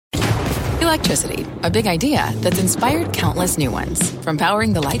Electricity, a big idea that's inspired countless new ones. From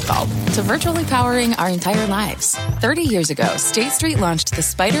powering the light bulb to virtually powering our entire lives. 30 years ago, State Street launched the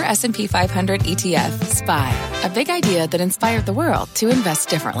Spider S&P 500 ETF, SPY. A big idea that inspired the world to invest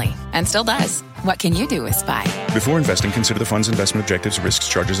differently. And still does. What can you do with SPY? Before investing, consider the fund's investment objectives, risks,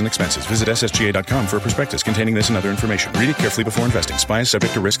 charges, and expenses. Visit ssga.com for a prospectus containing this and other information. Read it carefully before investing. SPY is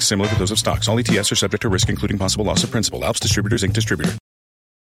subject to risks similar to those of stocks. All ETFs are subject to risk, including possible loss of principal. Alps Distributors, Inc. Distributor.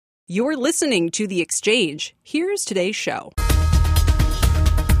 You're listening to The Exchange. Here's today's show.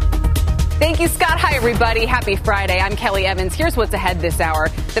 Thank you, Scott. Hi, everybody. Happy Friday. I'm Kelly Evans. Here's what's ahead this hour.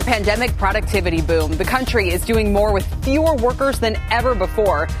 The pandemic productivity boom. The country is doing more with fewer workers than ever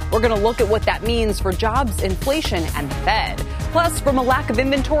before. We're going to look at what that means for jobs, inflation, and the Fed. Plus, from a lack of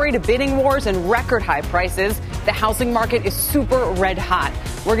inventory to bidding wars and record high prices, the housing market is super red hot.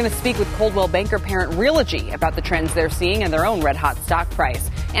 We're going to speak with Coldwell Banker parent Realogy about the trends they're seeing in their own red hot stock price.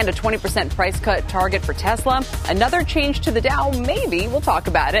 And a 20% price cut target for Tesla. Another change to the Dow, maybe. We'll talk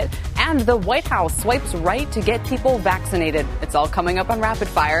about it. And the White House swipes right to get people vaccinated. It's all coming up on Rapid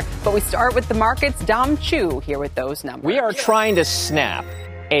Fire. But we start with the markets. Dom Chu here with those numbers. We are trying to snap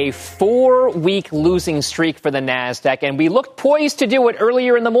a 4-week losing streak for the NASDAQ, and we looked poised to do it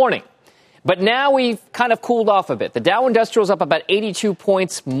earlier in the morning. But now we've kind of cooled off a bit. The Dow Industrial is up about 82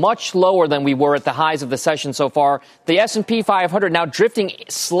 points, much lower than we were at the highs of the session so far. The S&P 500 now drifting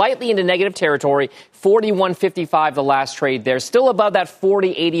slightly into negative territory, 41.55 the last trade there. Still above that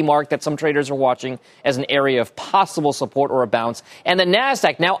 40.80 mark that some traders are watching as an area of possible support or a bounce. And the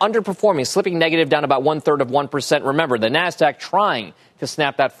NASDAQ now underperforming, slipping negative down about 1/3 of 1%. Remember, the NASDAQ trying to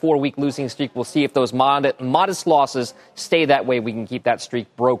snap that 4-week losing streak. We'll see if those modest losses stay that way. We can keep that streak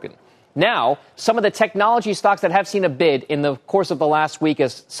broken. Now, some of the technology stocks that have seen a bid in the course of the last week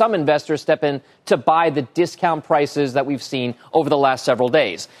as some investors step in to buy the discount prices that we've seen over the last several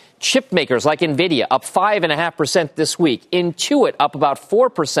days. Chip makers like NVIDIA up 5.5% this week. Intuit up about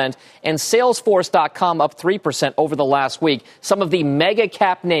 4%. And Salesforce.com up 3% over the last week. Some of the mega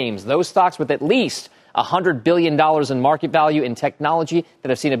cap names, those stocks with at least $100 billion in market value in technology that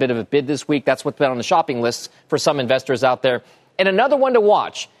have seen a bit of a bid this week. That's what's been on the shopping lists for some investors out there. And another one to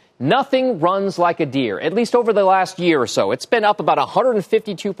watch. Nothing runs like a deer, at least over the last year or so. It's been up about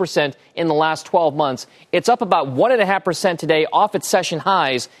 152% in the last 12 months. It's up about 1.5% today off its session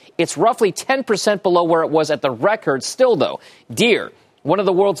highs. It's roughly 10% below where it was at the record. Still, though, Deere, one of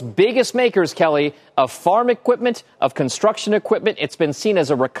the world's biggest makers, Kelly, of farm equipment, of construction equipment. It's been seen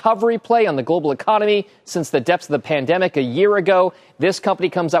as a recovery play on the global economy since the depths of the pandemic a year ago. This company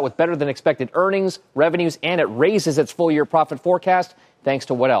comes out with better than expected earnings, revenues, and it raises its full-year profit forecast. Thanks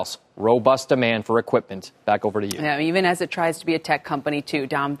to what else? Robust demand for equipment. Back over to you. Yeah, even as it tries to be a tech company, too.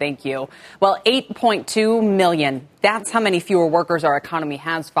 Dom, thank you. Well, 8.2 million. That's how many fewer workers our economy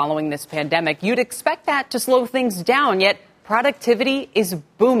has following this pandemic. You'd expect that to slow things down, yet productivity is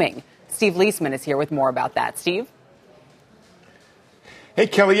booming. Steve Leisman is here with more about that. Steve? Hey,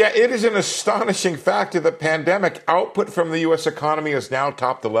 Kelly, yeah, it is an astonishing fact of the pandemic. Output from the U.S. economy has now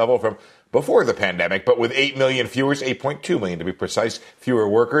topped the level from before the pandemic, but with 8 million fewer, 8.2 million to be precise, fewer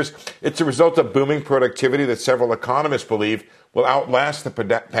workers. It's a result of booming productivity that several economists believe will outlast the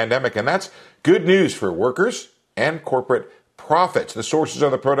pandemic, and that's good news for workers and corporate profits. The sources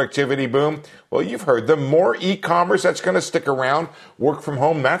of the productivity boom, well, you've heard them. More e-commerce, that's going to stick around. Work from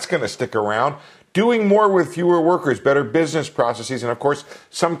home, that's going to stick around. Doing more with fewer workers, better business processes, and, of course,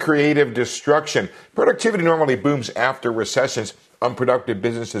 some creative destruction. Productivity normally booms after recessions. Unproductive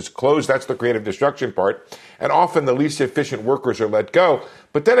businesses close. That's the creative destruction part. And often the least efficient workers are let go.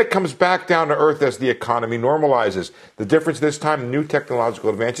 But then it comes back down to earth as the economy normalizes. The difference this time, new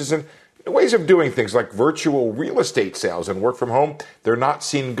technological advances and ways of doing things like virtual real estate sales and work from home, they're not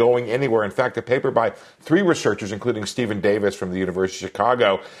seen going anywhere. In fact, a paper by 3 researchers, including Stephen Davis from the University of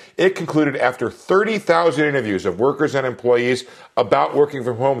Chicago, it concluded after 30,000 interviews of workers and employees about working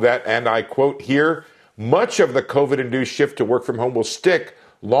from home that, and I quote here, much of the COVID-induced shift to work from home will stick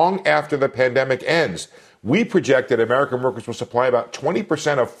long after the pandemic ends. We project that American workers will supply about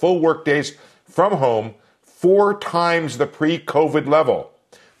 20% of full workdays from home, 4 times the pre-COVID level.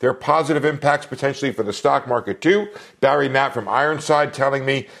 There are positive impacts potentially for the stock market, too. Barry Knapp from Ironside telling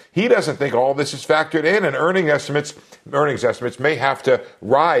me he doesn't think all this is factored in, and earnings estimates may have to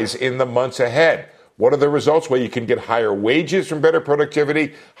rise in the months ahead. What are the results? Well, you can get higher wages from better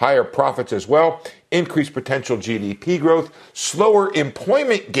productivity, higher profits as well, increased potential GDP growth, slower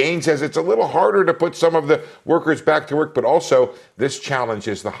employment gains as it's a little harder to put some of the workers back to work, but also this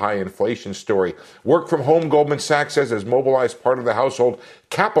challenges the high inflation story. Work from home, Goldman Sachs says, has mobilized part of the household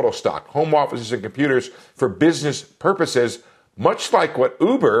capital stock, home offices and computers for business purposes, much like what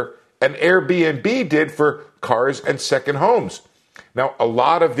Uber an Airbnb did for cars and second homes. Now, a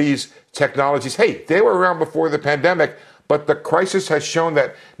lot of these technologies, hey, they were around before the pandemic, but the crisis has shown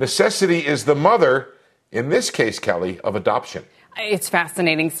that necessity is the mother, in this case, Kelly, of adoption. It's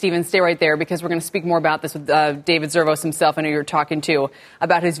fascinating. Stephen, stay right there because we're going to speak more about this with David Zervos himself. I know you're talking to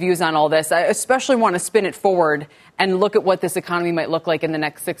about his views on all this. I especially want to spin it forward and look at what this economy might look like in the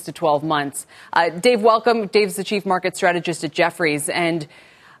next 6 to 12 months. Dave, welcome. Dave's the chief market strategist at Jefferies. And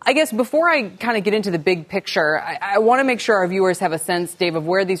I guess before I kind of get into the big picture, I want to make sure our viewers have a sense, Dave, of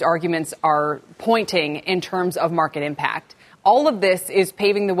where these arguments are pointing in terms of market impact. All of this is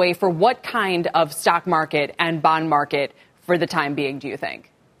paving the way for what kind of stock market and bond market for the time being, do you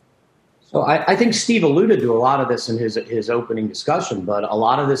think? So I think Steve alluded to a lot of this in his opening discussion, but a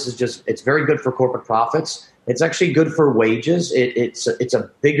lot of this is just, it's very good for corporate profits. It's actually good for wages. It's a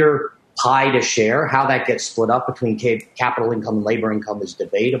bigger pie to share. How that gets split up between capital income and labor income is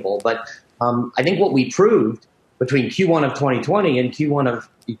debatable. But I think what we proved between Q1 of 2020 and Q1 of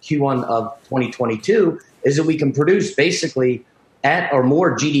 2022 is that we can produce basically at or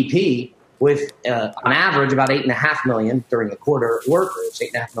more GDP with, on average, about 8.5 million during the quarter workers,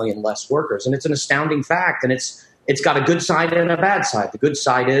 8.5 million less workers. And it's an astounding fact. And it's got a good side and a bad side. The good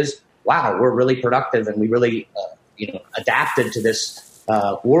side is, wow, we're really productive and we really adapted to this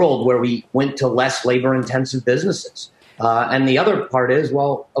world where we went to less labor-intensive businesses. And the other part is,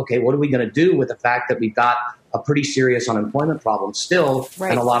 well, okay, what are we going to do with the fact that we've got a pretty serious unemployment problem still,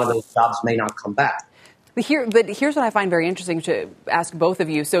 right, and a lot of those jobs may not come back? But here's what I find very interesting to ask both of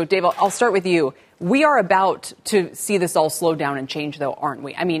you. So, Dave, I'll start with you. We are about to see this all slow down and change, though, aren't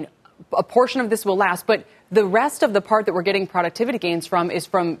we? I mean, a portion of this will last, but the rest of the part that we're getting productivity gains from is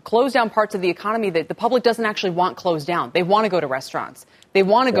from closed down parts of the economy that the public doesn't actually want closed down. They want to go to restaurants. They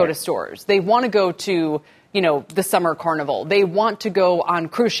want to go to stores. They want to go to, the summer carnival. They want to go on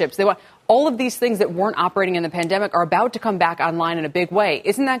cruise ships. All of these things that weren't operating in the pandemic are about to come back online in a big way.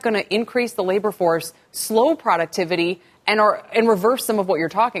 Isn't that going to increase the labor force, slow productivity, and reverse some of what you're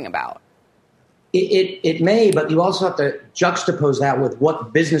talking about? It may, but you also have to juxtapose that with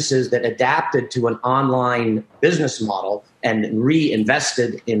what businesses that adapted to an online business model and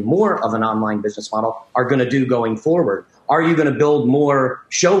reinvested in more of an online business model are going to do going forward. Are you going to build more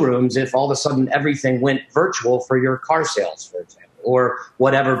showrooms if all of a sudden everything went virtual for your car sales, for example, or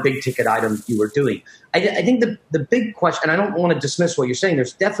whatever big ticket item you were doing? I think the big question, and I don't want to dismiss what you're saying,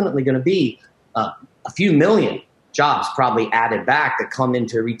 there's definitely going to be a few million jobs probably added back that come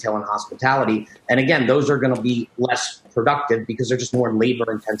into retail and hospitality. And again, those are going to be less productive because they're just more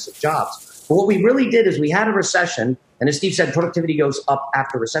labor-intensive jobs. But what we really did is we had a recession, and as Steve said, productivity goes up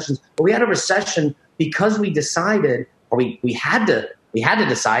after recessions. But we had a recession because we decided, or we had to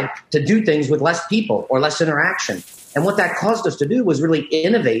decide to do things with less people or less interaction. And what that caused us to do was really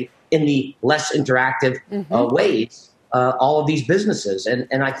innovate in the less interactive ways, all of these businesses.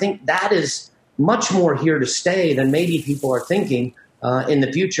 And I think that is much more here to stay than maybe people are thinking in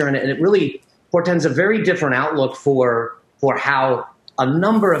the future. And it really portends a very different outlook for how a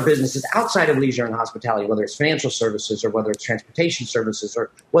number of businesses outside of leisure and hospitality, whether it's financial services or whether it's transportation services or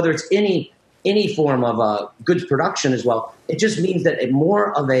whether it's any form of goods production as well, it just means that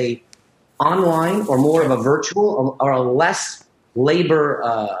more of a online or more of a virtual or a less labor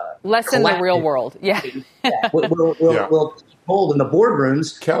less in the real world. Will hold in the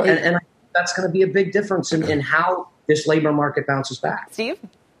boardrooms. Kelly. And I think that's going to be a big difference in how this labor market bounces back. Steve?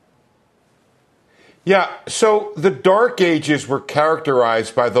 Yeah, so the dark ages were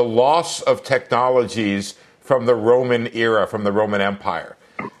characterized by the loss of technologies from the Roman era, from the Roman Empire.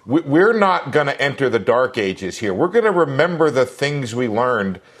 We're not going to enter the dark ages here. We're going to remember the things we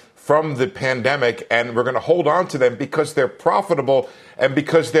learned from the pandemic, and we're going to hold on to them because they're profitable and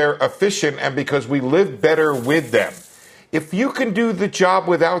because they're efficient and because we live better with them. If you can do the job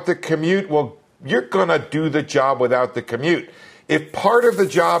without the commute, well, you're going to do the job without the commute. If part of the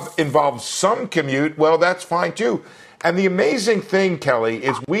job involves some commute, well, that's fine too. And the amazing thing, Kelly,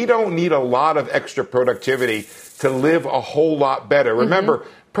 is we don't need a lot of extra productivity to live a whole lot better. Remember,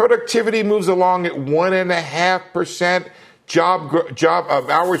 productivity moves along at 1.5%. Job of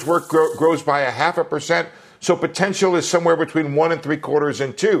hours worked grows by 0.5%. So potential is somewhere between 1 3/4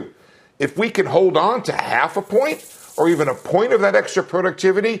 and 2. If we can hold on to 0.5 point or even a point of that extra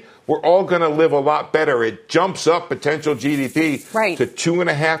productivity, we're all going to live a lot better. It jumps up potential GDP to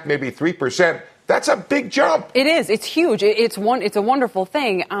 2.5%, maybe 3%. That's a big jump. It is. It's huge. It's a wonderful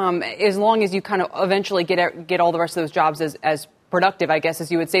thing as long as you kind of eventually get all the rest of those jobs as productive, I guess,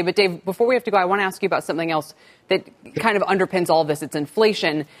 as you would say. But Dave, before we have to go, I want to ask you about something else that kind of underpins all of this. It's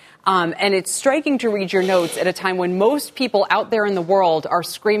inflation. And it's striking to read your notes at a time when most people out there in the world are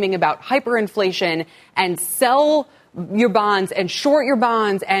screaming about hyperinflation and sell your bonds and short your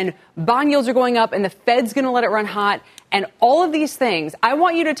bonds and bond yields are going up and the Fed's going to let it run hot and all of these things. I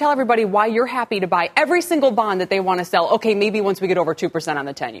want you to tell everybody why you're happy to buy every single bond that they want to sell. Okay, maybe once we get over 2% on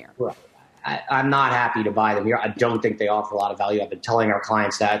the 10-year. Right. I'm not happy to buy them here. I don't think they offer a lot of value. I've been telling our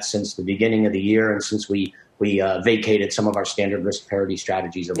clients that since the beginning of the year and since we vacated some of our standard risk parity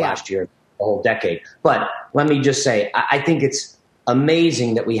strategies of last year, the whole decade. But let me just say, I think it's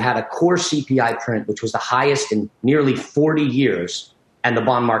amazing that we had a core CPI print, which was the highest in nearly 40 years, and the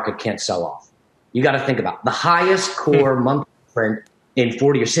bond market can't sell off. You got to think about it. The highest core monthly print in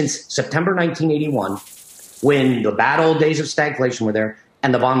 40 years, since September 1981, when the bad old days of stagflation were there,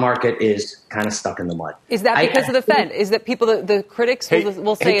 and the bond market is kind of stuck in the mud. Is that because of the Fed? Is that people, the critics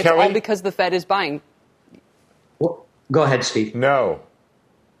will say it's Kelly, all because the Fed is buying? Well, go ahead, Steve. No.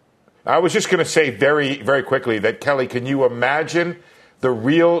 I was just going to say very, very quickly that, Kelly, can you imagine the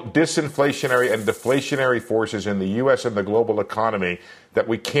real disinflationary and deflationary forces in the U.S. and the global economy that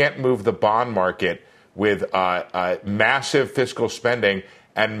we can't move the bond market with massive fiscal spending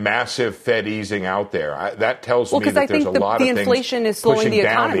and massive Fed easing out there? That tells me that there's a lot of things the inflation is slowing the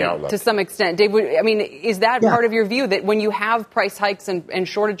economy to some extent. Dave, I mean, is that part of your view that when you have price hikes and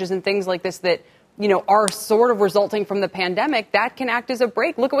shortages and things like this that, you know, are sort of resulting from the pandemic, that can act as a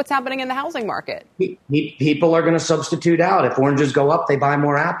brake? Look at what's happening in the housing market. People are going to substitute out. If oranges go up, they buy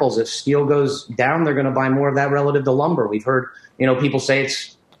more apples. If steel goes down, they're going to buy more of that relative to lumber. We've heard, people say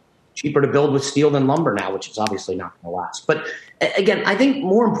it's cheaper to build with steel than lumber now, which is obviously not going to last. But again, I think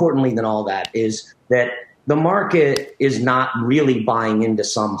more importantly than all that is that the market is not really buying into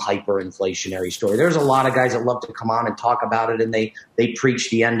some hyperinflationary story. There's a lot of guys that love to come on and talk about it, and they preach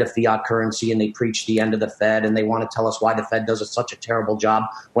the end of fiat currency and they preach the end of the Fed, and they want to tell us why the Fed does such a terrible job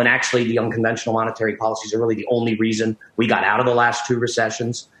when actually the unconventional monetary policies are really the only reason we got out of the last two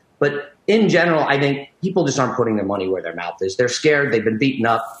recessions. But in general, I think people just aren't putting their money where their mouth is. They're scared. They've been beaten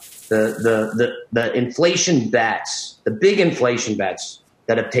up. The inflation bets, the big inflation bets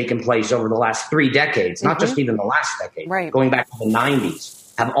that have taken place over the last 3 decades, not just even the last decade, going back to the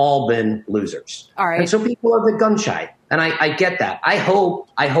 90s, have all been losers. All right. And so people are a bit gun shy. And I get that. I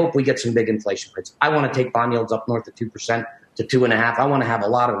hope we get some big inflation prints. I want to take bond yields up north of 2% to 2.5%. I want to have a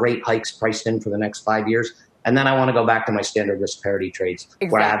lot of rate hikes priced in for the next 5 years. And then I want to go back to my standard risk parity trades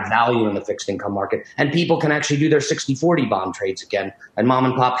where I have value in the fixed income market. And people can actually do their 60-40 bond trades again. And mom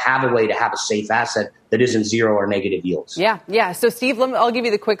and pop have a way to have a safe asset that isn't zero or negative yields. Yeah. So, Steve, I'll give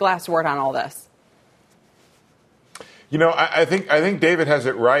you the quick last word on all this. I think David has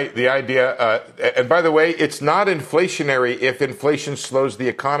it right. The idea, and by the way, it's not inflationary if inflation slows the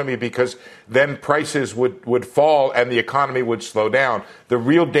economy, because then prices would fall and the economy would slow down. The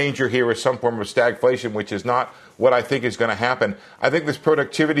real danger here is some form of stagflation, which is not what I think is going to happen. I think this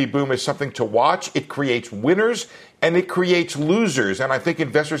productivity boom is something to watch. It creates winners and it creates losers. And I think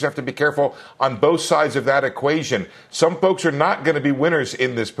investors have to be careful on both sides of that equation. Some folks are not going to be winners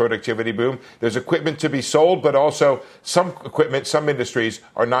in this productivity boom. There's equipment to be sold, but also some equipment, some industries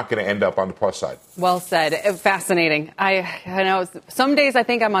are not going to end up on the plus side. Well said. Fascinating. I know some days I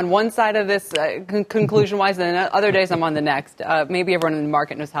think I'm on one side of this conclusion-wise, and other days I'm on the next. Maybe everyone in the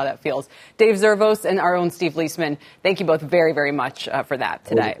market knows how that feels. Dave Zervos and our own Steve Leisman, thank you both very, very much for that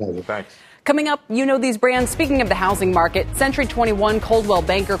today. Thanks. Coming up, you know these brands. Speaking of the housing market, Century 21, Coldwell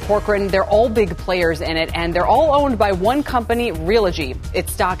Banker, Corcoran, they're all big players in it, and they're all owned by one company, Realogy.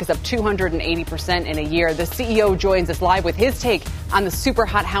 Its stock is up 280% in a year. The CEO joins us live with his take on the super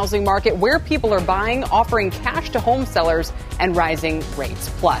hot housing market, where people are buying, offering cash to home sellers, and rising rates.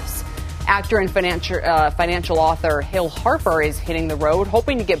 Plus, actor and financial author Hill Harper is hitting the road,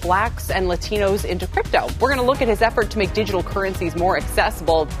 hoping to get blacks and Latinos into crypto. We're going to look at his effort to make digital currencies more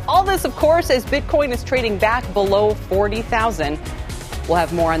accessible. All this, of course, as Bitcoin is trading back below 40,000. We'll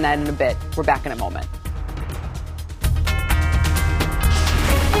have more on that in a bit. We're back in a moment.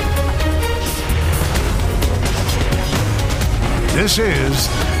 This is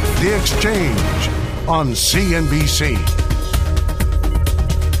The Exchange on CNBC.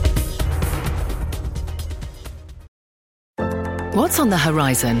 What's on the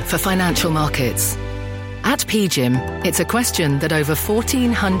horizon for financial markets? At PGIM, it's a question that over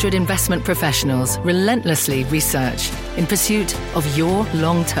 1,400 investment professionals relentlessly research in pursuit of your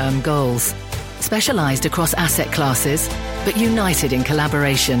long-term goals. Specialized across asset classes, but united in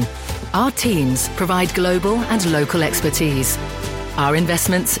collaboration, our teams provide global and local expertise. Our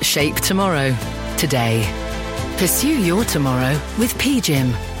investments shape tomorrow, today. Pursue your tomorrow with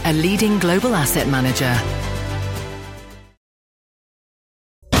PGIM, a leading global asset manager.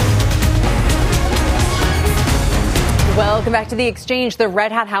 Welcome back to The Exchange. The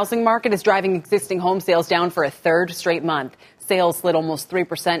red-hot housing market is driving existing home sales down for a third straight month. Sales slid almost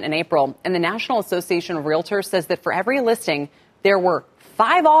 3% in April, and the National Association of Realtors says that for every listing, there were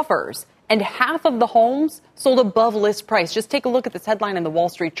 5 offers, and half of the homes sold above list price. Just take a look at this headline in the Wall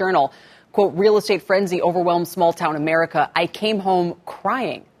Street Journal. Quote, real estate frenzy overwhelms small-town America. I came home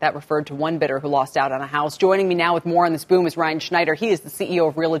crying. That referred to one bidder who lost out on a house. Joining me now with more on this boom is Ryan Schneider. He is the CEO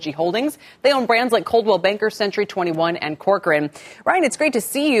of Realogy Holdings. They own brands like Coldwell Banker, Century 21, and Corcoran. Ryan, it's great to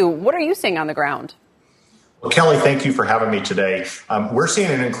see you. What are you seeing on the ground? Well, Kelly, thank you for having me today. We're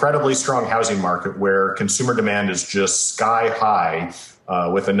seeing an incredibly strong housing market where consumer demand is just sky high.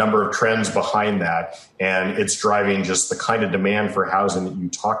 With a number of trends behind that, and it's driving just the kind of demand for housing that you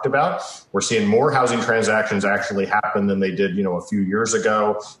talked about. We're seeing more housing transactions actually happen than they did, a few years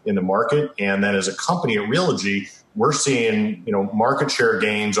ago in the market. And then as a company at Realogy, we're seeing, market share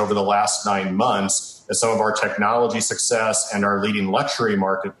gains over the last 9 months as some of our technology success and our leading luxury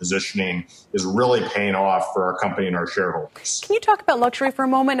market positioning is really paying off for our company and our shareholders. Can you talk about luxury for a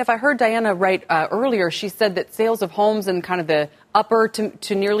moment? If I heard Diana right earlier, she said that sales of homes in kind of the upper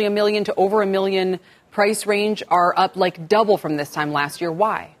to nearly $1 million to over $1 million price range are up like double from this time last year.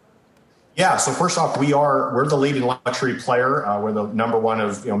 Why? Yeah, so first off, we're the leading luxury player. We're the number one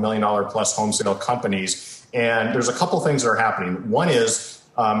of $1 million plus home sale companies. And there's a couple things that are happening. One is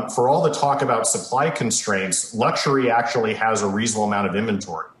for all the talk about supply constraints, luxury actually has a reasonable amount of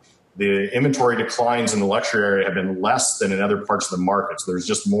inventory. The inventory declines in the luxury area have been less than in other parts of the market. So there's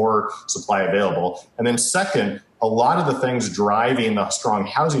just more supply available. And then second, a lot of the things driving the strong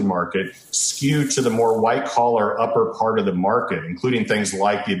housing market skew to the more white collar upper part of the market, including things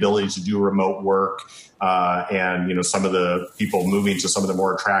like the ability to do remote work and, some of the people moving to some of the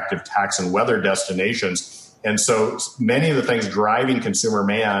more attractive tax and weather destinations. And so many of the things driving consumer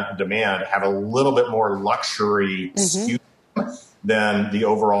demand have a little bit more luxury skew than the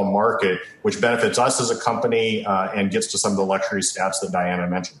overall market, which benefits us as a company and gets to some of the luxury stats that Diana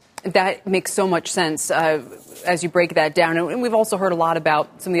mentioned. That makes so much sense as you break that down. And we've also heard a lot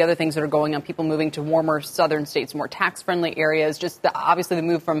about some of the other things that are going on, people moving to warmer southern states, more tax-friendly areas, just obviously the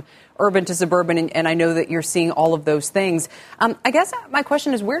move from urban to suburban. And I know that you're seeing all of those things. I guess my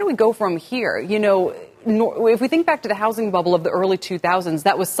question is, where do we go from here? If we think back to the housing bubble of the early 2000s,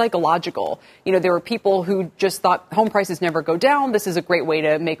 that was psychological. There were people who just thought home prices never go down. This is a great way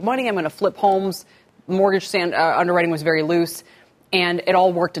to make money. I'm going to flip homes. Mortgage underwriting was very loose. And it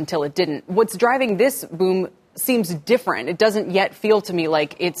all worked until it didn't. What's driving this boom seems different. It doesn't yet feel to me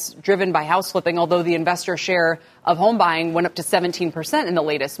like it's driven by house flipping, although the investor share of home buying went up to 17% in the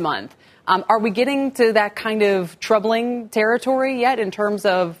latest month. Are we getting to that kind of troubling territory yet in terms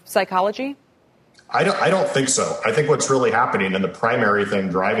of psychology? I don't think so. I think what's really happening, and the primary thing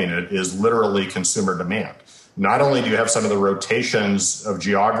driving it, is literally consumer demand. Not only do you have some of the rotations of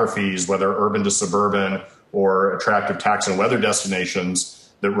geographies, whether urban to suburban or attractive tax and weather destinations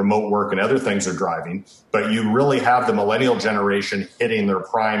that remote work and other things are driving, but you really have the millennial generation hitting their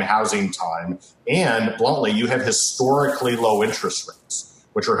prime housing time. And bluntly, you have historically low interest rates,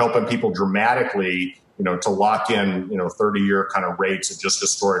 which are helping people dramatically, to lock in, 30-year kind of rates at just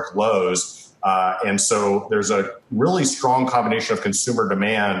historic lows. And so there's a really strong combination of consumer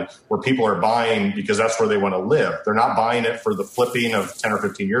demand where people are buying because that's where they want to live. They're not buying it for the flipping of 10 or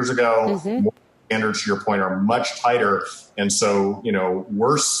 15 years ago. Mm-hmm. Standards, to your point, are much tighter. And so,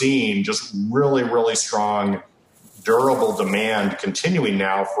 we're seeing just really, really strong, durable demand continuing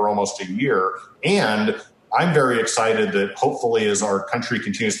now for almost a year. And I'm very excited that hopefully as our country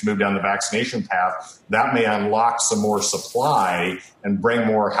continues to move down the vaccination path, that may unlock some more supply and bring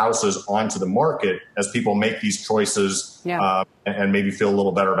more houses onto the market as people make these choices and maybe feel a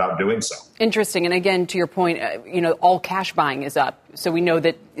little better about doing so. Interesting. And again, to your point, all cash buying is up. So we know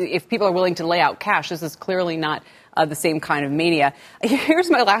that if people are willing to lay out cash, this is clearly not the same kind of mania. Here's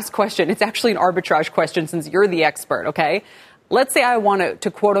my last question. It's actually an arbitrage question since you're the expert, okay? Let's say I want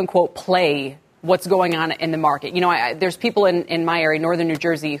to quote unquote play what's going on in the market. There's people in my area, northern New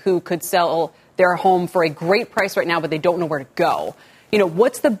Jersey, who could sell their home for a great price right now, but they don't know where to go.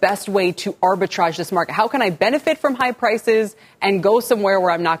 What's the best way to arbitrage this market? How can I benefit from high prices and go somewhere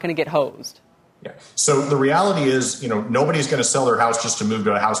where I'm not going to get hosed? Yeah. So the reality is, nobody's going to sell their house just to move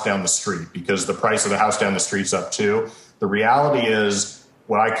to a house down the street because the price of the house down the street's up too. The reality is,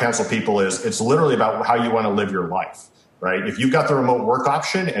 what I counsel people is, it's literally about how you want to live your life. right? If you've got the remote work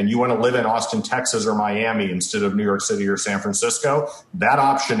option and you want to live in Austin, Texas or Miami instead of New York City or San Francisco, that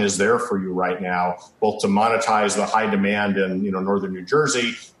option is there for you right now, both to monetize the high demand in, northern New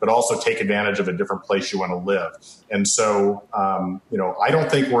Jersey, but also take advantage of a different place you want to live. And so, I don't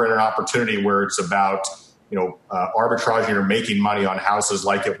think we're in an opportunity where it's about, arbitraging or making money on houses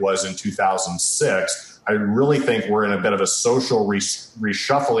like it was in 2006. I really think we're in a bit of a social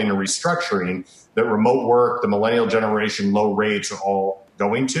reshuffling and restructuring that remote work, the millennial generation, low rates are all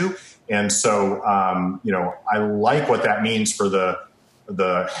going to. And so, I like what that means for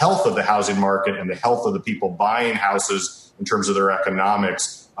the health of the housing market and the health of the people buying houses in terms of their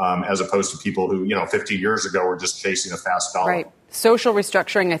economics, as opposed to people who, 50 years ago were just chasing a fast dollar. Right. Social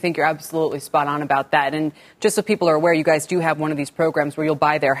restructuring, I think you're absolutely spot on about that. And just so people are aware, you guys do have one of these programs where you'll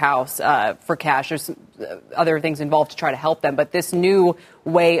buy their house for cash. There's some other things involved to try to help them. But this new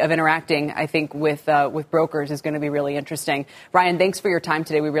way of interacting, I think, with brokers is going to be really interesting. Ryan, thanks for your time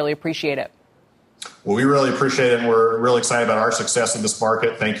today. We really appreciate it. Well, we really appreciate it, and we're really excited about our success in this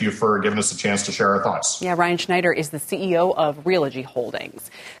market. Thank you for giving us a chance to share our thoughts. Yeah, Ryan Schneider is the CEO of Realogy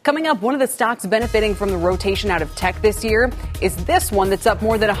Holdings. Coming up, one of the stocks benefiting from the rotation out of tech this year is this one that's up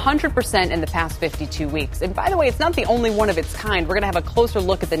more than 100% in the past 52 weeks. And by the way, it's not the only one of its kind. We're going to have a closer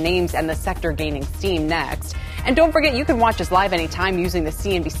look at the names and the sector gaining steam next. And don't forget, you can watch us live anytime using the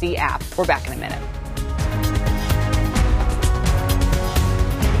CNBC app. We're back in a minute.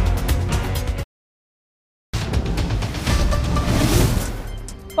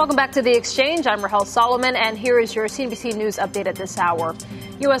 Welcome back to The Exchange. I'm Rahel Solomon, and here is your CNBC News update at this hour.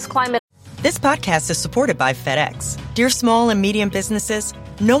 U.S. climate. This podcast is supported by FedEx. Dear small and medium businesses,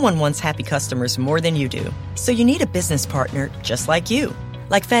 no one wants happy customers more than you do. So you need a business partner just like you.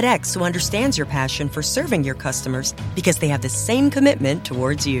 Like FedEx, who understands your passion for serving your customers because they have the same commitment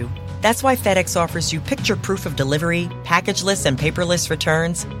towards you. That's why FedEx offers you picture proof of delivery, packageless and paperless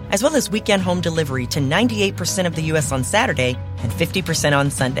returns, as well as weekend home delivery to 98% of the U.S. on Saturday and 50% on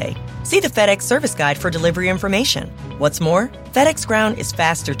Sunday. See the FedEx service guide for delivery information. What's more, FedEx Ground is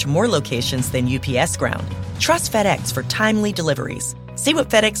faster to more locations than UPS Ground. Trust FedEx for timely deliveries. See what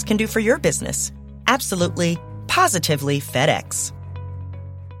FedEx can do for your business. Absolutely, positively FedEx.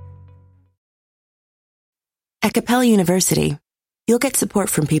 At Capella University, you'll get support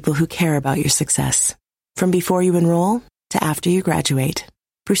from people who care about your success. From before you enroll to after you graduate,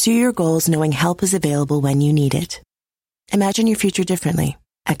 pursue your goals knowing help is available when you need it. Imagine your future differently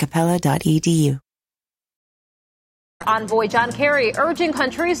at capella.edu. Envoy John Kerry urging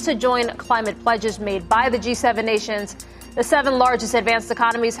countries to join climate pledges made by the G7 nations. The 7 largest advanced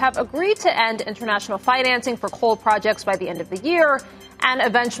economies have agreed to end international financing for coal projects by the end of the year and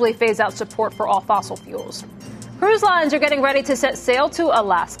eventually phase out support for all fossil fuels. Cruise lines are getting ready to set sail to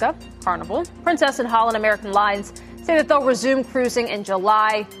Alaska. Carnival, Princess and Holland American Lines say that they'll resume cruising in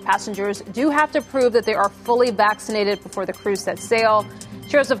July. Passengers do have to prove that they are fully vaccinated before the cruise sets sail.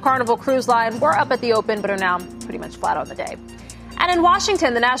 Shares of Carnival Cruise Line were up at the open but are now pretty much flat on the day. And in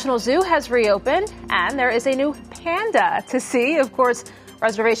Washington, the National Zoo has reopened, and there is a new panda to see. Of course,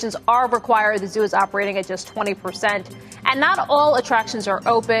 reservations are required. The zoo is operating at just 20%. And not all attractions are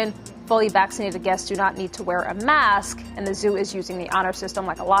open. Fully vaccinated guests do not need to wear a mask, and the zoo is using the honor system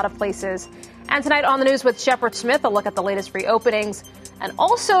like a lot of places. And tonight on the news with Shepard Smith, a look at the latest reopenings and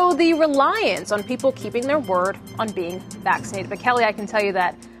also the reliance on people keeping their word on being vaccinated. But Kelly, I can tell you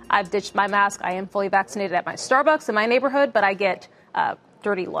that I've ditched my mask. I am fully vaccinated at my Starbucks in my neighborhood, but I get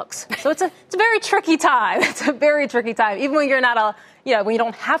dirty looks. So it's a very tricky time. It's a very tricky time. Even when you're not when you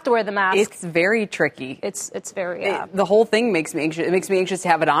don't have to wear the mask. It's very tricky. It's very... the whole thing makes me anxious. It makes me anxious to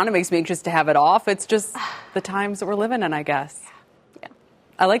have it on. It makes me anxious to have it off. It's just the times that we're living in, I guess. Yeah.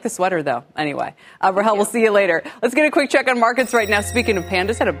 I like the sweater, though. Anyway, Rahel, we'll see you later. Let's get a quick check on markets right now. Speaking of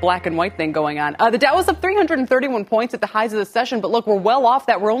pandas, had a black and white thing going on. The Dow was up 331 points at the highs of the session, but look, we're well off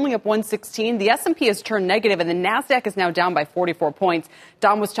that. We're only up 116. The S&P has turned negative, and the NASDAQ is now down by 44 points.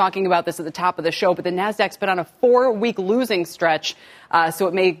 Don was talking about this at the top of the show, but the NASDAQ's been on a 4-week losing stretch. So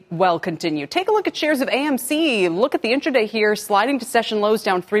it may well continue. Take a look at shares of AMC. Look at the intraday here, sliding to session lows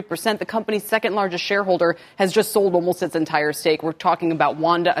down 3%. The company's second largest shareholder has just sold almost its entire stake. We're talking about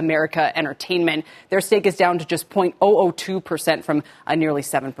Wanda America Entertainment. Their stake is down to just 0.002% from nearly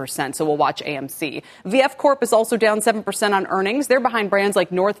 7%. So we'll watch AMC. VF Corp is also down 7% on earnings. They're behind brands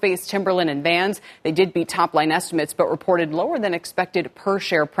like North Face, Timberland, and Vans. They did beat top line estimates, but reported lower than expected per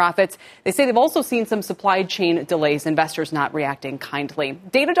share profits. They say they've also seen some supply chain delays, investors not reacting kindly.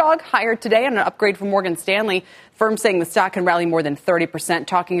 Datadog hired today on an upgrade from Morgan Stanley. Firm saying the stock can rally more than 30%,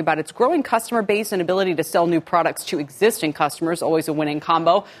 talking about its growing customer base and ability to sell new products to existing customers. Always a winning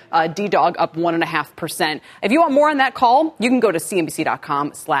combo. D-Dog up 1.5%. If you want more on that call, you can go to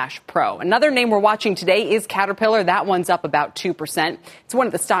cnbc.com/pro. Another name we're watching today is Caterpillar. That one's up about 2%. It's one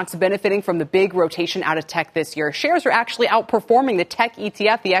of the stocks benefiting from the big rotation out of tech this year. Shares are actually outperforming the tech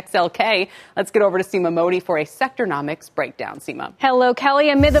ETF, the XLK. Let's get over to Seema Modi for a Sectornomics breakdown. Seema. Hello,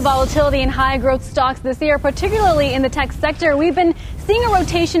 Kelly. Amid the volatility in high growth stocks this year, particularly in the tech sector, we've been seeing a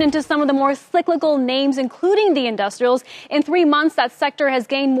rotation into some of the more cyclical names, including the industrials. In 3 months, that sector has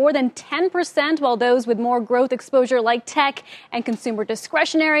gained more than 10%, while those with more growth exposure like tech and consumer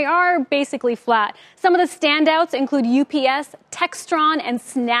discretionary are basically flat. Some of the standouts include UPS, Textron, and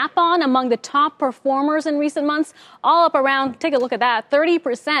Snap-on among the top performers in recent months, all up around, take a look at that,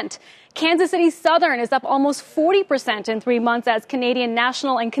 30%. Kansas City Southern is up almost 40% in 3 months as Canadian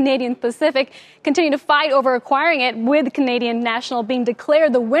National and Canadian Pacific continue to fight over acquiring it, with Canadian National being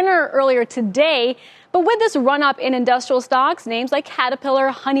declared the winner earlier today. But with this run-up in industrial stocks, names like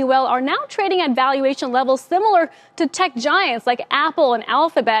Caterpillar, Honeywell are now trading at valuation levels similar to tech giants like Apple and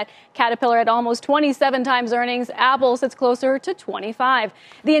Alphabet. Caterpillar at almost 27 times earnings. Apple sits closer to 25.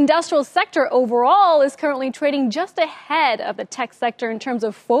 The industrial sector overall is currently trading just ahead of the tech sector in terms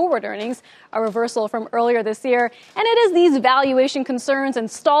of forward earnings, a reversal from earlier this year. And it is these valuation concerns and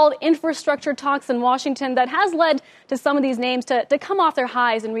stalled infrastructure talks in Washington that has led to some of these names to come off their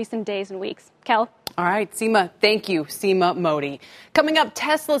highs in recent days and weeks. Kel? All right, Seema, thank you, Seema Modi. Coming up,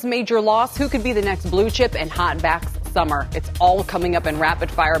 Tesla's major loss, who could be the next blue chip, and hot vax summer. It's all coming up in rapid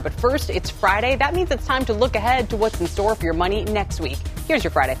fire. But first, it's Friday. That means it's time to look ahead to what's in store for your money next week. Here's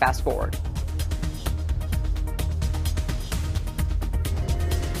your Friday Fast Forward.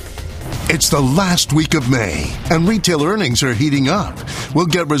 It's the last week of May, and retail earnings are heating up. We'll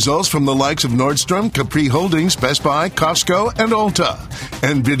get results from the likes of Nordstrom, Capri Holdings, Best Buy, Costco, and Ulta.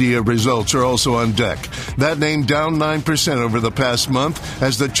 NVIDIA results are also on deck. That name down 9% over the past month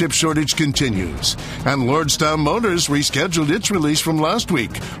as the chip shortage continues. And Lordstown Motors rescheduled its release from last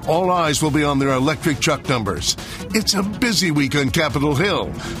week. All eyes will be on their electric truck numbers. It's a busy week on Capitol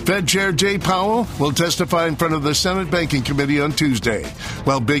Hill. Fed Chair Jay Powell will testify in front of the Senate Banking Committee on Tuesday,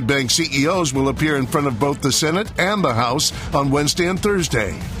 while big bank CEOs will appear in front of both the Senate and the House on Wednesday and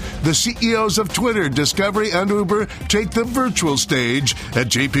Thursday. The CEOs of Twitter, Discovery, and Uber take the virtual stage at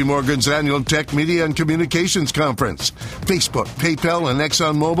JP Morgan's annual Tech, Media, and Communications Conference. Facebook, PayPal, and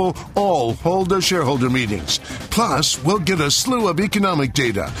ExxonMobil all hold their shareholder meetings. Plus, we'll get a slew of economic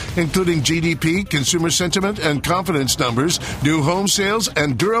data, including GDP, consumer sentiment, and confidence numbers, new home sales,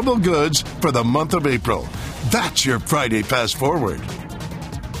 and durable goods for the month of April. That's your Friday Fast Forward.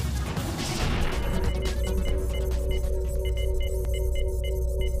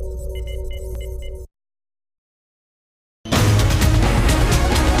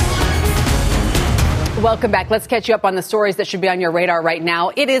 Welcome back. Let's catch you up on the stories that should be on your radar right now.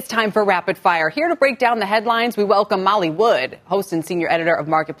 It is time for Rapid Fire. Here to break down the headlines, we welcome Molly Wood, host and senior editor of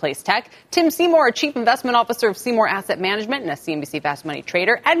Marketplace Tech, Tim Seymour, chief investment officer of Seymour Asset Management and a CNBC Fast Money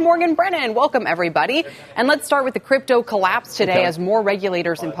trader, and Morgan Brennan. Welcome, everybody. And let's start with the crypto collapse today as more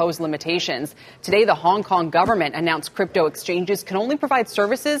regulators impose limitations. Today, the Hong Kong government announced crypto exchanges can only provide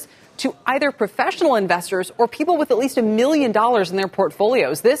services to either professional investors or people with at least $1 million in their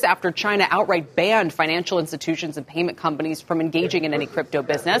portfolios. This after China outright banned financial institutions and payment companies from engaging in any crypto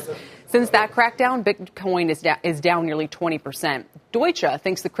business. Since that crackdown, Bitcoin is down nearly 20%. Deutsche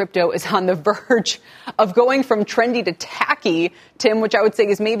thinks the crypto is on the verge of going from trendy to tacky, Tim, which I would say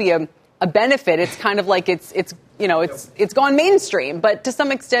is maybe a benefit. It's kind of like it's gone mainstream, but to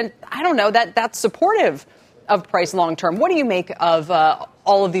some extent, I don't know, that's supportive of price long term. What do you make of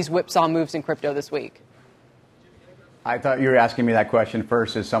all of these whipsaw moves in crypto this week? I thought you were asking me that question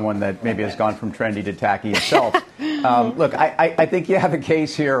first as someone that maybe has gone from trendy to tacky itself. Look, I think you have a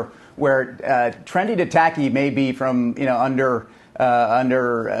case here where trendy to tacky may be from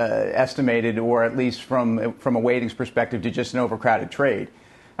underestimated, or at least from a weightings perspective, to just an overcrowded trade.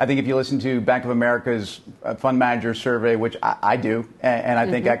 I think if you listen to Bank of America's fund manager survey, which I do, and I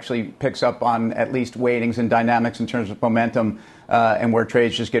think actually picks up on at least weightings and dynamics in terms of momentum and where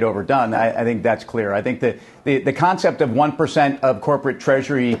trades just get overdone, I think that's clear. I think that the concept of 1% of corporate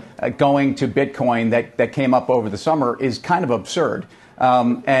treasury going to Bitcoin that came up over the summer is kind of absurd.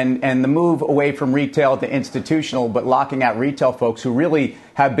 And the move away from retail to institutional, but locking out retail folks who really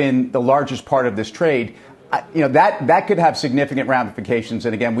have been the largest part of this trade, that could have significant ramifications.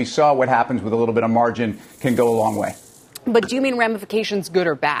 And again, we saw what happens with a little bit of margin can go a long way. But do you mean ramifications good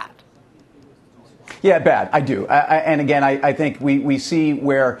or bad? Yeah, bad. I do. And again, I think we see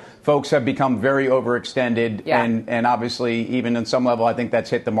where folks have become very overextended, and obviously, even on some level, I think that's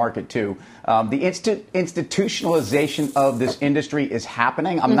hit the market too. The institutionalization of this industry is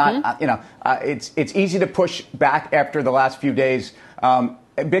happening. I'm not, it's easy to push back after the last few days.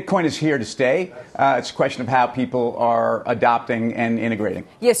 Bitcoin is here to stay. It's a question of how people are adopting and integrating.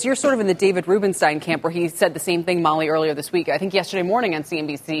 Yes, you're sort of in the David Rubenstein camp where he said the same thing, Molly, earlier this week. I think yesterday morning on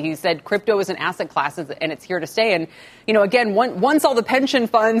CNBC, he said crypto is an asset class and it's here to stay. And, again, once all the pension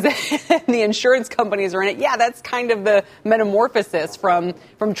funds and the insurance companies are in it, that's kind of the metamorphosis from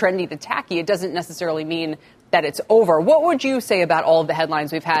trendy to tacky. It doesn't necessarily mean that it's over. What would you say about all of the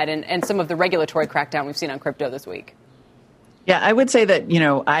headlines we've had and some of the regulatory crackdown we've seen on crypto this week? Yeah, I would say that,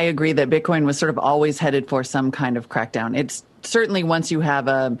 I agree that Bitcoin was sort of always headed for some kind of crackdown. It's certainly once you have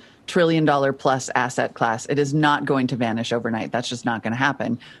a $1 trillion plus asset class, it is not going to vanish overnight. That's just not going to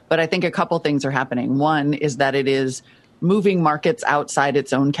happen. But I think a couple things are happening. One is that it is moving markets outside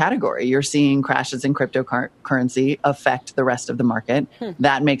its own category. You're seeing crashes in cryptocurrency affect the rest of the market.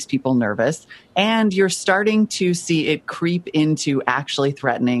 That makes people nervous. And you're starting to see it creep into actually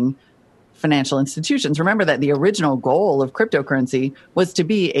threatening financial institutions. Remember that the original goal of cryptocurrency was to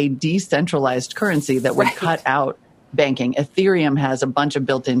be a decentralized currency that would cut out banking. Ethereum has a bunch of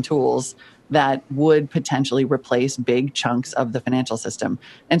built-in tools that would potentially replace big chunks of the financial system.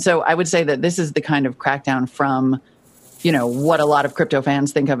 And so I would say that this is the kind of crackdown from, what a lot of crypto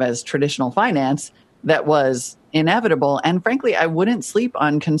fans think of as traditional finance that was inevitable. And frankly, I wouldn't sleep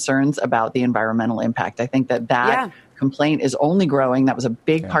on concerns about the environmental impact. I think that complaint is only growing. That was a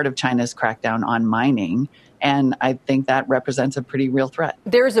big part of China's crackdown on mining. And I think that represents a pretty real threat.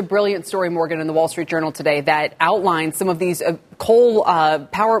 There's a brilliant story, Morgan, in the Wall Street Journal today that outlines some of these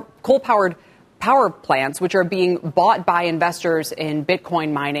coal-powered power plants, which are being bought by investors in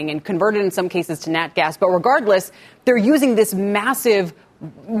Bitcoin mining and converted in some cases to nat gas. But regardless, they're using this massive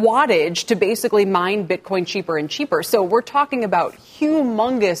wattage to basically mine Bitcoin cheaper and cheaper. So we're talking about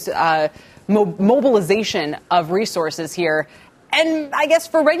humongous mobilization of resources here. And I guess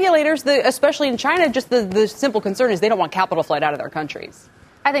for regulators, especially in China, just the simple concern is they don't want capital flight out of their countries.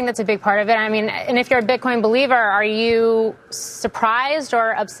 I think that's a big part of it. I mean, and if you're a Bitcoin believer, are you surprised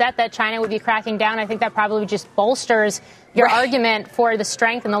or upset that China would be cracking down? I think that probably just bolsters your argument for the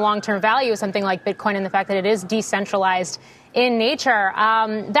strength and the long-term value of something like Bitcoin and the fact that it is decentralized in nature.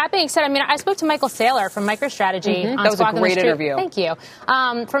 That being said, I mean, I spoke to Michael Saylor from MicroStrategy. On that was Squawk a great interview. Thank you. So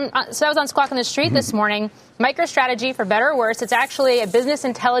that was on Squawk on the Street this morning. MicroStrategy, for better or worse, it's actually a business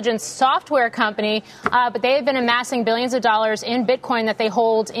intelligence software company, but they have been amassing billions of dollars in Bitcoin that they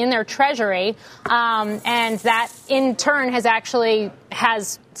hold in their treasury, and that in turn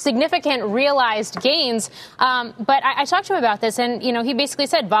has significant realized gains. But I talked to him about this, and he basically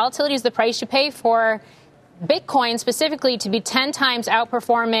said volatility is the price you pay for Bitcoin specifically to be 10 times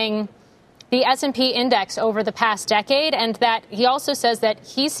outperforming the S&P index over the past decade, and that he also says that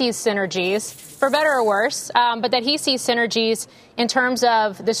he sees synergies, for better or worse, but that he sees synergies in terms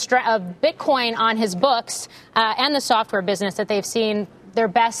of of Bitcoin on his books and the software business, that they've seen their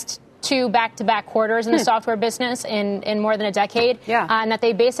best 2 back-to-back quarters in the software business in more than a decade, and that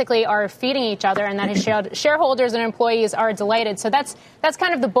they basically are feeding each other, and that his shareholders and employees are delighted. So that's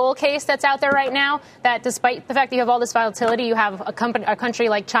kind of the bull case that's out there right now, that despite the fact that you have all this volatility, you have a country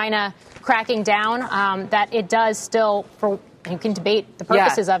like China cracking down, that it does still, you can debate the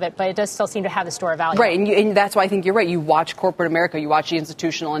purposes of it, but it does still seem to have the store of value. Right, and that's why I think you're right. You watch corporate America, you watch the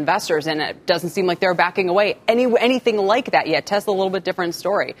institutional investors, and it doesn't seem like they're backing away anything like that yet. Tesla, a little bit different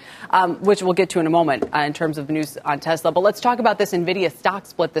story, which we'll get to in a moment in terms of the news on Tesla. But let's talk about this NVIDIA stock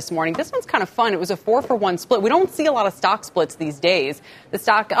split this morning. This one's kind of fun. It was a 4-for-1 split. We don't see a lot of stock splits these days. The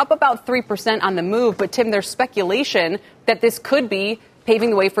stock up about 3% on the move, but Tim, there's speculation that this could be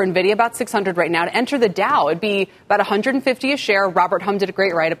paving the way for NVIDIA, about 600 right now, to enter the Dow. It'd be about 150 a share. Robert Hum did a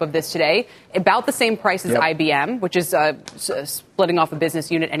great write-up of this today. About the same price as IBM, which is splitting off a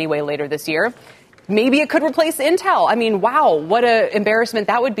business unit anyway later this year. Maybe it could replace Intel. I mean, wow, what an embarrassment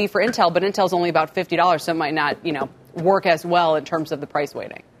that would be for Intel, but Intel's only about $50, so it might not, work as well in terms of the price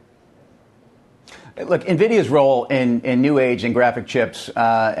weighting. Look, NVIDIA's role in new age and graphic chips, it's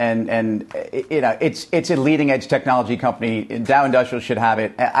a leading edge technology company. Dow Industrial should have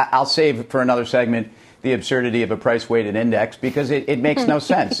it. I'll save for another segment the absurdity of a price weighted index because it makes no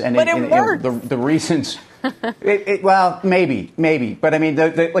sense. And but it works. The reasons. Well, maybe, but I mean,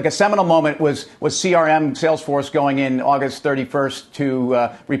 like a seminal moment was CRM Salesforce going in August 31st to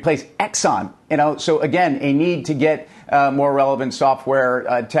replace Exxon. So again, a need to get more relevant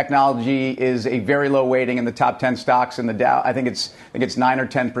software. Technology is a very low weighting in the top 10 stocks in the Dow. I think it's 9 or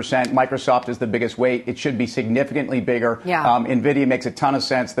 10%. Microsoft is the biggest weight. It should be significantly bigger. Yeah. NVIDIA makes a ton of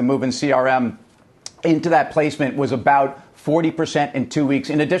sense. The move in CRM into that placement was about 40% in 2 weeks.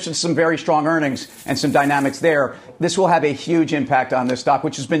 In addition to some very strong earnings and some dynamics there, this will have a huge impact on this stock,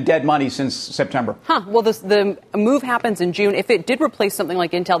 which has been dead money since September. Well, the move happens in June. If it did replace something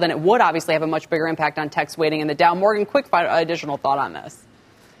like Intel, then it would obviously have a much bigger impact on tech's weighting in the Dow. Morgan, quick additional thought on this.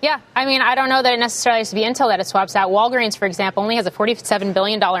 Yeah, I mean, I don't know that it necessarily has to be Intel that it swaps out. Walgreens, for example, only has a $47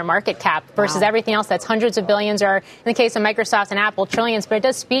 billion market cap versus everything else that's hundreds of billions, or in the case of Microsoft and Apple, trillions. But it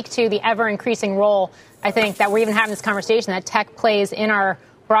does speak to the ever-increasing role, I think, that we're even having this conversation that tech plays in our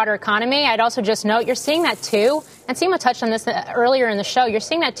broader economy. I'd also just note you're seeing that, too. And Seema touched on this earlier in the show. You're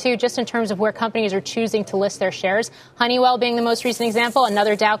seeing that, too, just in terms of where companies are choosing to list their shares. Honeywell being the most recent example,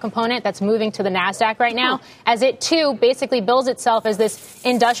 another Dow component that's moving to the NASDAQ right now, as it, too, basically bills itself as this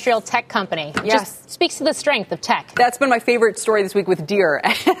industrial tech company. Yes. Just speaks to the strength of tech. That's been my favorite story this week with Deere.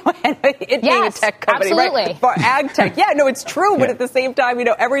 It being a tech company, absolutely. Right? For ag tech. Yeah, no, it's true. But at the same time,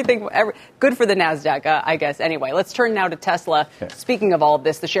 everything good for the NASDAQ, I guess. Anyway, let's turn now to Tesla. Speaking of all of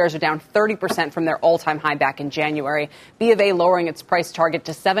this, the shares are down 30% from their all-time high back in January. B of A lowering its price target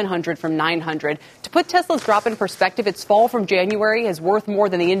to $700 from $900. To put Tesla's drop in perspective, its fall from January is worth more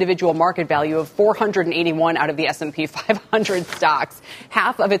than the individual market value of 481 out of the S&P 500 stocks.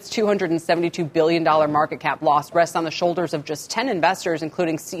 Half of its $272 billion market cap loss rests on the shoulders of just 10 investors,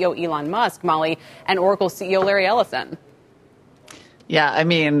 including CEO Elon Musk, Molly, and Oracle CEO Larry Ellison. Yeah, I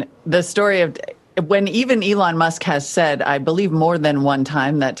mean, the story of when even Elon Musk has said, I believe more than one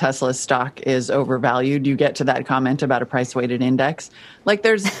time, that Tesla's stock is overvalued, you get to that comment about a price-weighted index. Like,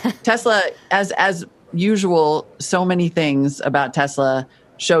 there's Tesla, as usual, so many things about Tesla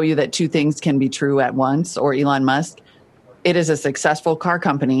show you that two things can be true at once, or Elon Musk. It is a successful car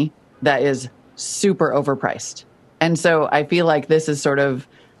company that is super overpriced. And so I feel like this is sort of,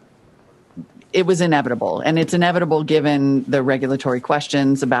 it was inevitable. And it's inevitable given the regulatory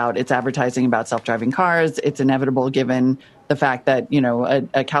questions about its advertising about self-driving cars. It's inevitable given the fact that,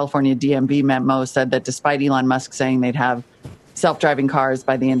 a California DMV memo said that despite Elon Musk saying they'd have self-driving cars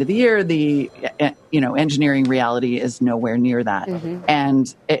by the end of the year, the, engineering reality is nowhere near that. Mm-hmm.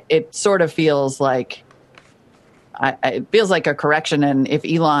 And it sort of feels like, it feels like a correction. And if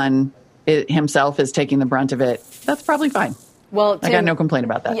Elon himself is taking the brunt of it, that's probably fine. Well, Tim, I got no complaint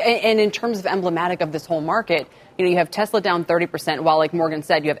about that. And in terms of emblematic of this whole market, you have Tesla down 30%, while, like Morgan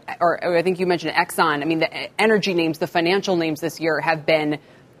said, you have, or I think you mentioned Exxon. I mean, the energy names, the financial names this year have been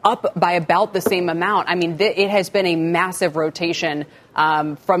up by about the same amount. I mean, it has been a massive rotation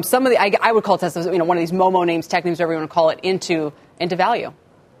from some of the, I would call Tesla, one of these Momo names, tech names, whatever you want to call it, into value.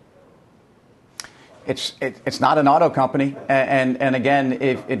 It's not an auto company, and again,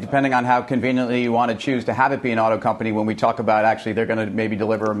 if depending on how conveniently you want to choose to have it be an auto company, when we talk about actually they're going to maybe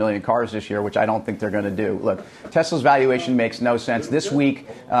deliver 1 million cars this year, which I don't think they're going to do. Look, Tesla's valuation makes no sense. This week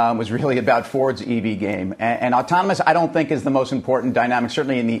was really about Ford's EV game, and autonomous I don't think is the most important dynamic.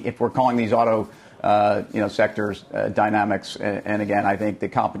 Certainly if we're calling these auto sectors dynamics, and again, I think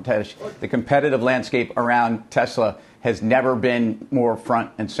the competitive landscape around Tesla has never been more front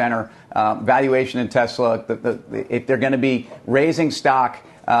and center. Valuation in Tesla, if they're going to be raising stock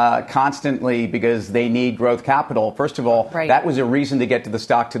constantly because they need growth capital, first of all, that was a reason to get to the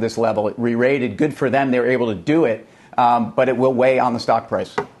stock to this level. It re-rated. Good for them. They were able to do it, but it will weigh on the stock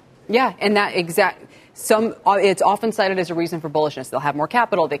price. Yeah, and that it's often cited as a reason for bullishness. They'll have more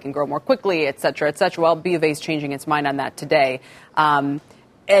capital, they can grow more quickly, et cetera, et cetera. Well, B of A is changing its mind on that today.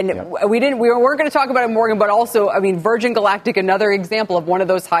 We weren't going to talk about it, Morgan, but also, Virgin Galactic, another example of one of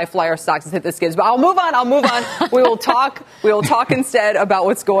those high flyer stocks that hit the skids. But I'll move on. We will talk instead about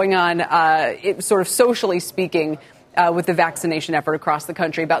what's going on, sort of socially speaking, with the vaccination effort across the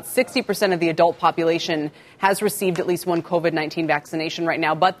country. About 60% of the adult population has received at least one COVID-19 vaccination right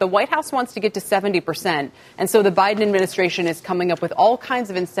now, but the White House wants to get to 70%. And so the Biden administration is coming up with all kinds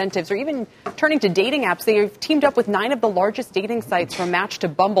of incentives, or even turning to dating apps. They've teamed up with 9 of the largest dating sites, from Match to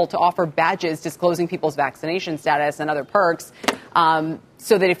Bumble, to offer badges disclosing people's vaccination status and other perks.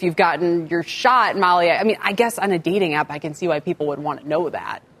 So that if you've gotten your shot, Molly, I guess on a dating app, I can see why people would want to know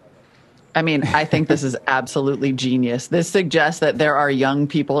that. I think this is absolutely genius. This suggests that there are young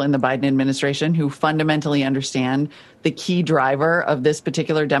people in the Biden administration who fundamentally understand the key driver of this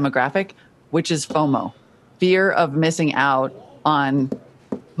particular demographic, which is FOMO, fear of missing out on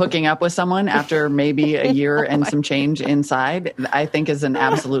hooking up with someone after maybe a year and some change inside. I think is an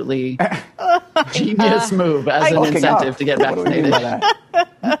absolutely genius move as an incentive to get vaccinated.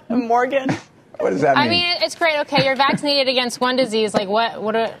 Morgan? What does that mean? I mean, it's great. Okay, you're vaccinated against one disease. Like,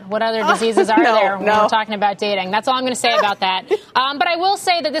 what other diseases are there when we're talking about dating? That's all I'm going to say about that. But I will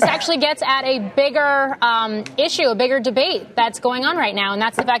say that this actually gets at a bigger issue, a bigger debate that's going on right now, and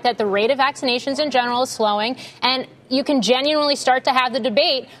that's the fact that the rate of vaccinations in general is slowing, and you can genuinely start to have the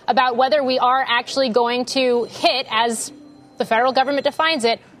debate about whether we are actually going to hit, as the federal government defines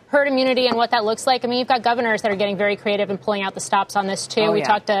it, herd immunity and what that looks like. I mean, you've got governors that are getting very creative and pulling out the stops on this, too. We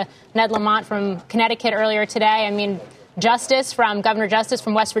talked to Ned Lamont from Connecticut earlier today. I mean, Governor Justice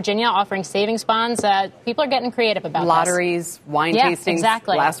from West Virginia offering savings bonds. People are getting creative about lotteries, wine tastings.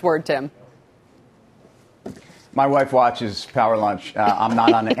 Exactly. Last word, Tim. My wife watches Power Lunch. I'm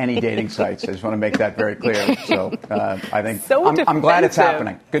not on any dating sites. I just want to make that very clear. So I think I'm glad it's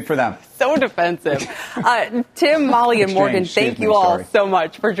happening. Good for them. So defensive. Tim, Molly, and Morgan, thank you all so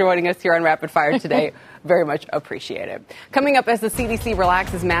much for joining us here on Rapid Fire today. Very much appreciated. Coming up, as the CDC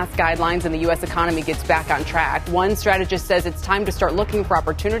relaxes mask guidelines and the U.S. economy gets back on track, one strategist says it's time to start looking for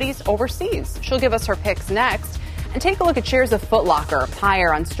opportunities overseas. She'll give us her picks next. And take a look at shares of Foot Locker,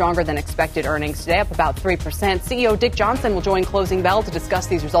 higher on stronger than expected earnings today, up about 3%. CEO Dick Johnson will join Closing Bell to discuss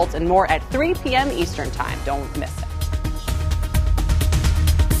these results and more at 3 p.m. Eastern Time. Don't miss it.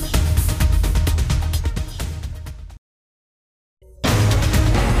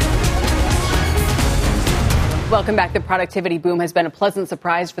 Welcome back. The productivity boom has been a pleasant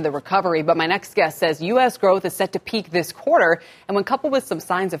surprise for the recovery, but my next guest says U.S. growth is set to peak this quarter, and when coupled with some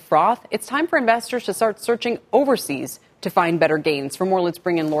signs of froth, it's time for investors to start searching overseas to find better gains. For more, let's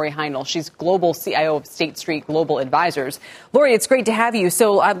bring in Lori Heinl. She's Global CIO of State Street Global Advisors. Lori, it's great to have you.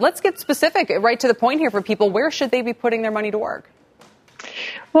 So let's get specific, right to the point here for people. Where should they be putting their money to work?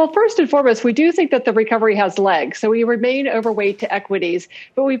 Well, first and foremost, we do think that the recovery has legs. So we remain overweight to equities,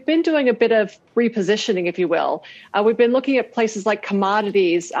 but we've been doing a bit of repositioning, if you will. We've been looking at places like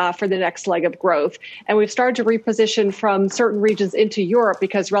commodities for the next leg of growth. And we've started to reposition from certain regions into Europe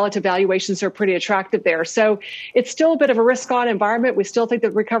because relative valuations are pretty attractive there. So it's still a bit of a risk-on environment. We still think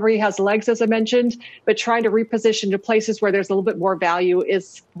that recovery has legs, as I mentioned, but trying to reposition to places where there's a little bit more value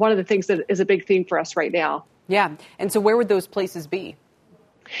is one of the things that is a big theme for us right now. Yeah. And so where would those places be?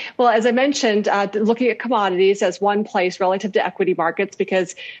 Well, as I mentioned, looking at commodities as one place relative to equity markets,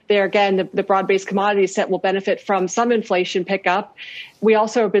 because there, again, the broad-based commodity set will benefit from some inflation pickup. We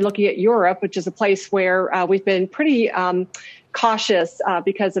also have been looking at Europe, which is a place where we've been pretty cautious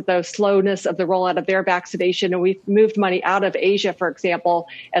because of the slowness of the rollout of their vaccination. And we've moved money out of Asia, for example,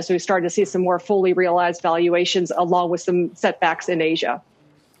 as we started to see some more fully realized valuations along with some setbacks in Asia.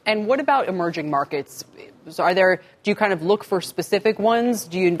 And what about emerging markets? So do you kind of look for specific ones?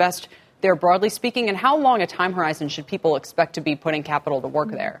 Do you invest there broadly speaking? And how long a time horizon should people expect to be putting capital to work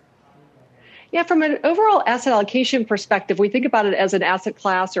there? Yeah, from an overall asset allocation perspective, we think about it as an asset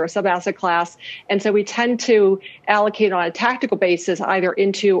class or a sub-asset class. And so we tend to allocate on a tactical basis either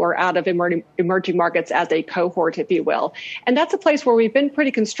into or out of emerging markets as a cohort, if you will. And that's a place where we've been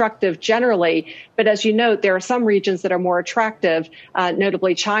pretty constructive generally. But as you note, there are some regions that are more attractive.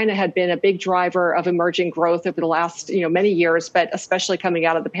 Notably, China had been a big driver of emerging growth over the last many years, but especially coming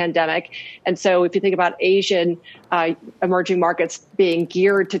out of the pandemic. And so if you think about Asian emerging markets being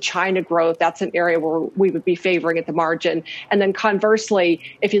geared to China growth, that's an area where we would be favoring at the margin. And then conversely,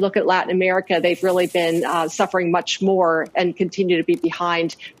 if you look at Latin America, they've really been suffering much more and continue to be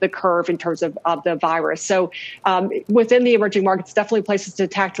behind the curve in terms of the virus. So within the emerging markets, definitely places to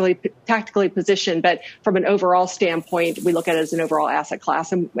tactically position. But from an overall standpoint, we look at it as an overall asset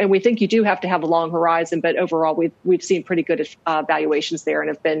class. And we think you do have to have a long horizon. But overall, we've seen pretty good valuations there and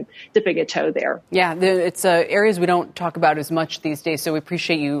have been dipping a toe there. Yeah, it's areas we don't talk about as much these days. So we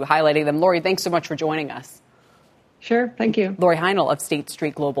appreciate you highlighting them. Lori, thanks so much for joining us. Sure. Thank you. Lori Heinl of State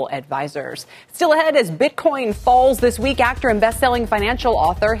Street Global Advisors. Still ahead as Bitcoin falls this week, actor and best-selling financial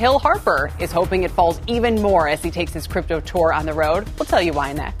author Hill Harper is hoping it falls even more as he takes his crypto tour on the road. We'll tell you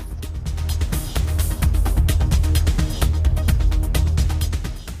why next.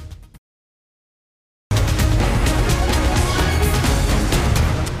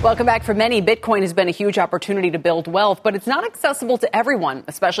 Welcome back. For many, Bitcoin has been a huge opportunity to build wealth, but it's not accessible to everyone,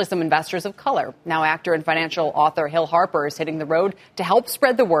 especially some investors of color. Now, actor and financial author Hill Harper is hitting the road to help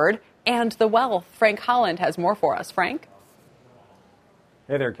spread the word and the wealth. Frank Holland has more for us. Frank?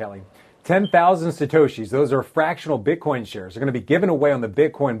 Hey there, Kelly. 10,000 Satoshis, those are fractional Bitcoin shares, are going to be given away on the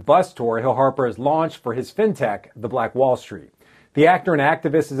Bitcoin bus tour Hill Harper has launched for his fintech, the Black Wall Street. The actor and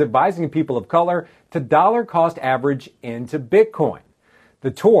activist is advising people of color to dollar cost average into Bitcoin. The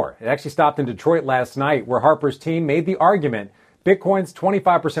tour, it actually stopped in Detroit last night, where Harper's team made the argument Bitcoin's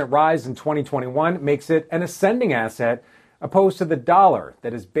 25% rise in 2021 makes it an ascending asset opposed to the dollar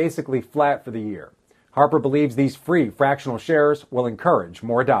that is basically flat for the year. Harper believes these free fractional shares will encourage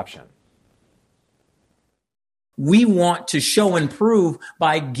more adoption. We want to show and prove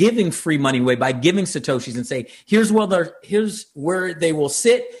by giving free money away, by giving Satoshis and say, here's where they will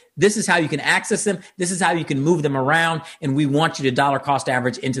sit. This is how you can access them. This is how you can move them around. And we want you to dollar cost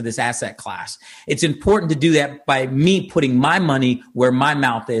average into this asset class. It's important to do that by me putting my money where my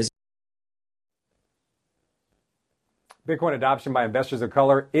mouth is. Bitcoin adoption by investors of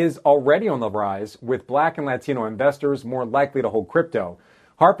color is already on the rise, with Black and Latino investors more likely to hold crypto.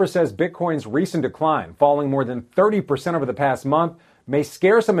 Harper says Bitcoin's recent decline, falling more than 30% over the past month, may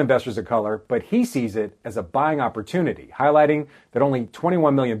scare some investors of color, but he sees it as a buying opportunity, highlighting that only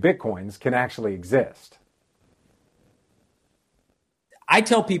 21 million Bitcoins can actually exist. I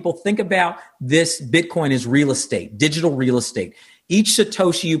tell people, think about this Bitcoin as real estate, digital real estate. Each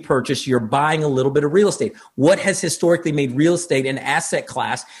Satoshi you purchase, you're buying a little bit of real estate. What has historically made real estate an asset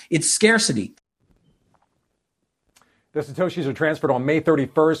class? It's scarcity. The Satoshis are transferred on May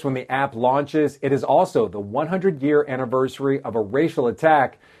 31st when the app launches. It is also the 100-year anniversary of a racial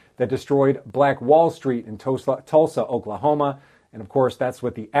attack that destroyed Black Wall Street in Tulsa, Oklahoma. And of course, that's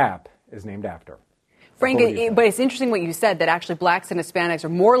what the app is named after. Frank, but it's interesting what you said, that actually blacks and Hispanics are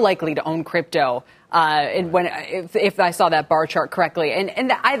more likely to own crypto. If I saw that bar chart correctly,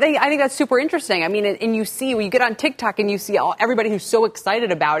 and I think that's super interesting. I mean, and you see when you get on TikTok and you see everybody who's so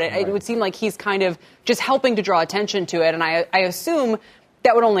excited about it, right. It would seem like he's kind of just helping to draw attention to it, and I assume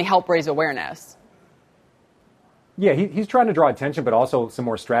that would only help raise awareness. Yeah, he's trying to draw attention, but also some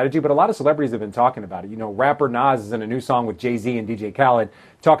more strategy. But a lot of celebrities have been talking about it. You know, rapper Nas is in a new song with Jay-Z and DJ Khaled,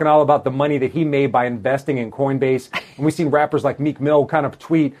 talking all about the money that he made by investing in Coinbase. And we've seen rappers like Meek Mill kind of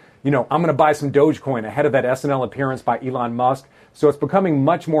tweet, you know, I'm going to buy some Dogecoin ahead of that SNL appearance by Elon Musk. So it's becoming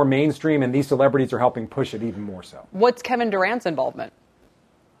much more mainstream, and these celebrities are helping push it even more so. What's Kevin Durant's involvement?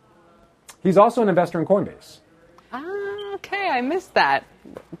 He's also an investor in Coinbase. Okay, I missed that.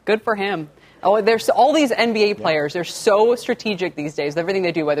 Good for him. Oh, there's all these NBA players. They're so strategic these days, everything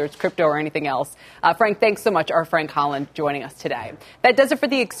they do, whether it's crypto or anything else. Frank, thanks so much. Our Frank Holland joining us today. That does it for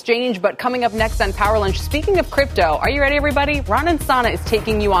The Exchange, but coming up next on Power Lunch, speaking of crypto, are you ready, everybody? Ronen Sana is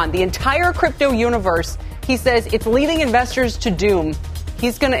taking you on the entire crypto universe. He says it's leading investors to doom.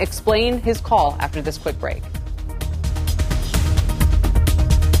 He's going to explain his call after this quick break.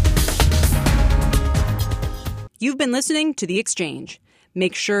 You've been listening to The Exchange.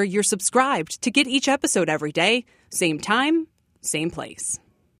 Make sure you're subscribed to get each episode every day, same time, same place.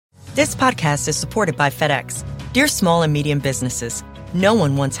 This podcast is supported by FedEx. Dear small and medium businesses, no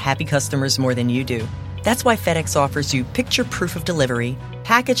one wants happy customers more than you do. That's why FedEx offers you picture proof of delivery,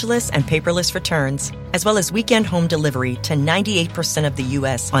 packageless and paperless returns, as well as weekend home delivery to 98% of the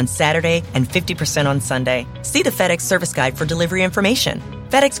U.S. on Saturday and 50% on Sunday. See the FedEx service guide for delivery information.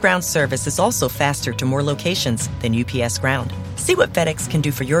 FedEx Ground service is also faster to more locations than UPS Ground. See what FedEx can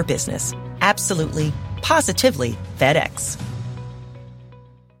do for your business. Absolutely, positively FedEx.